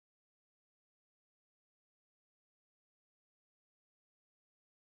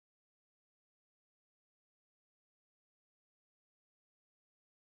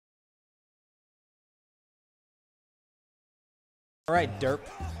All right, derp.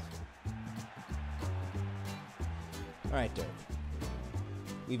 All right, derp.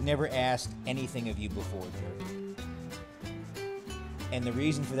 We've never asked anything of you before, derp. And the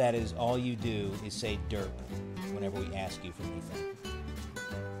reason for that is all you do is say derp whenever we ask you for anything.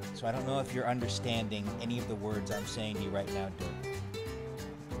 So I don't know if you're understanding any of the words I'm saying to you right now, derp.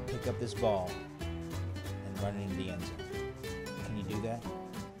 Pick up this ball and run it into the end zone. Can you do that?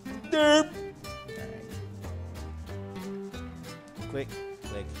 Derp! Click,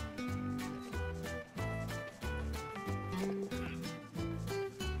 click.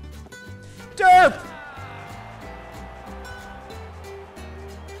 Derp!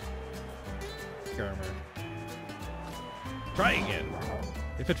 Germer. Try again.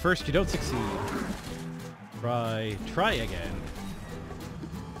 If at first you don't succeed, try again.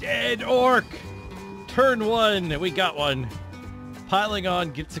 Dead orc! Turn one! We got one. Piling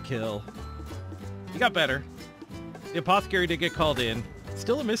on gets a kill. He got better. The apothecary did get called in.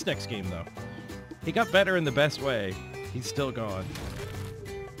 Still a miss next game, though. He got better in the best way. He's still gone.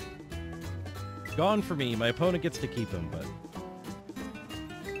 Gone for me. My opponent gets to keep him, but...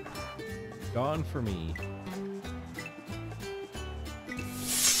 Gone for me.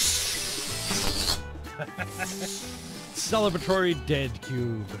 Celebratory dead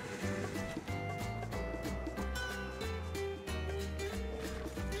cube.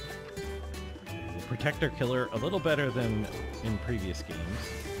 Protector killer a little better than in previous games.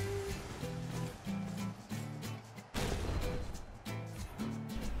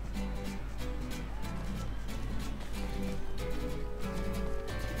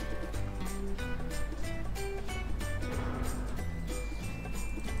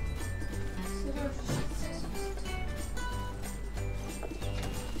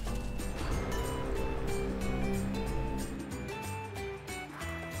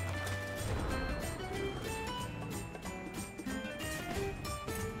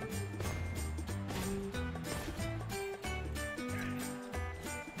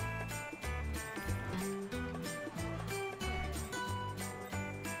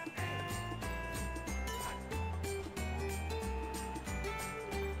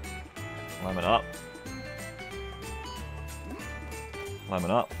 Climbing up.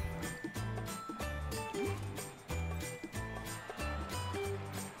 Climbing up.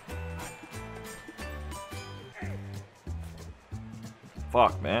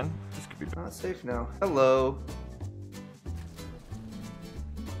 Fuck, man. This could be not safe now. Hello.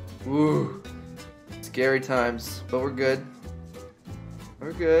 Woo. Scary times, but we're good.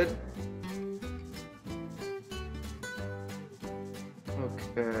 We're good.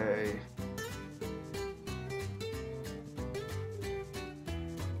 Okay.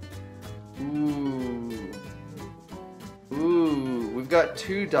 Ooh. Ooh. We've got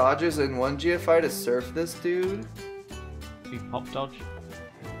 2 dodges and 1 GFI to surf this dude. big pop dodge.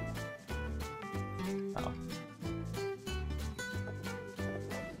 Oh.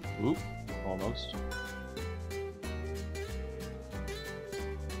 Oop, almost.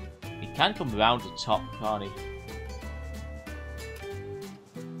 He can come round the top, can't he?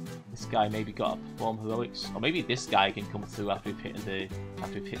 This guy maybe got to perform heroics, or maybe this guy can come through after we've hit the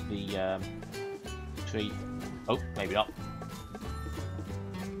tree. Oh, maybe not.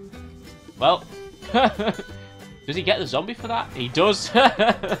 Well, does he get the zombie for that? He does.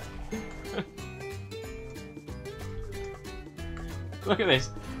 Look at this.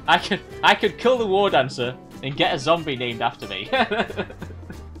 I could kill the war dancer and get a zombie named after me.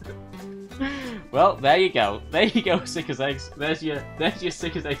 Well, there you go. There you go, sick as eggs. There's your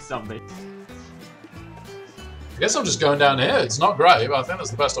sick as eggs zombie. I guess I'm just going down here. It's not great, but I think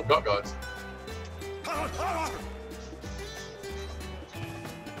that's the best I've got, guys.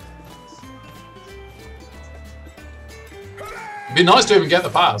 It'd be nice to even get the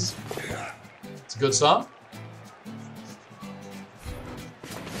pass. It's a good start.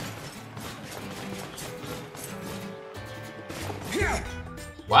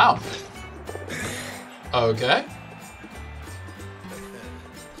 Wow. Okay.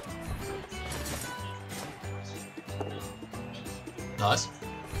 Nice.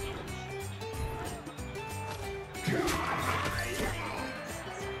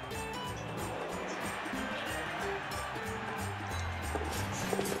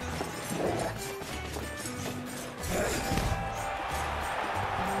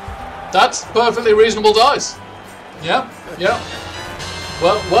 That's perfectly reasonable dice. Yeah, yeah.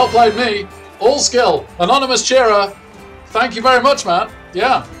 Well played me. All skill. Anonymous cheerer. Thank you very much, man.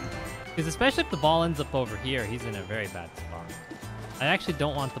 Yeah. Because especially if the ball ends up over here, he's in a very bad spot. I actually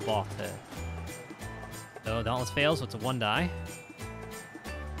don't want the ball to... So Dauntless fails, so it's a 1 die.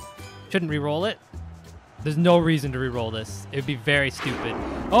 Shouldn't re-roll it. There's no reason to re-roll this. It would be very stupid.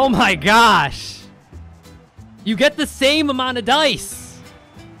 Oh my gosh! You get the same amount of dice!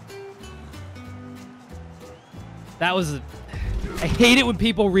 That was... I hate it when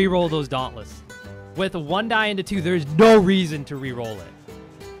people re-roll those Dauntless. With 1 die into 2, there's no reason to re-roll it.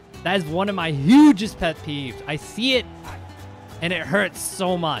 That is one of my hugest pet peeves. I see it, and it hurts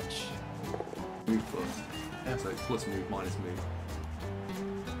so much. Move plus. Yeah, so it's plus move minus move.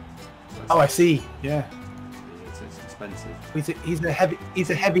 So Oh, I see. Yeah. yeah, it's expensive. He's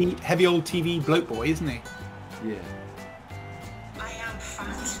a heavy old TV bloke boy, isn't he? Yeah. I am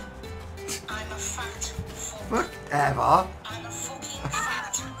fat. I'm a fat fuck. Whatever. I'm a fucking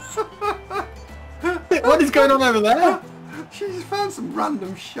fat. What is going on over there? She just found some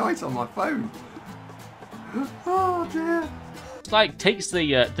random shite on my phone. Oh dear. It's like takes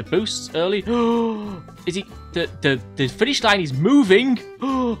the boosts early. Is he the finish line is moving?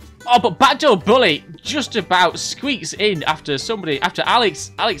 Oh, but backdoor bully just about squeaks in after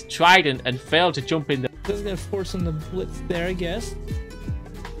Alex tried and failed to jump in. This is gonna force him to blitz there, I guess.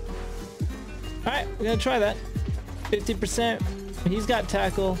 All right, we're gonna try that. 50%. He's got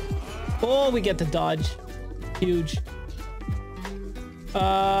tackle. Oh, we get the dodge. Huge.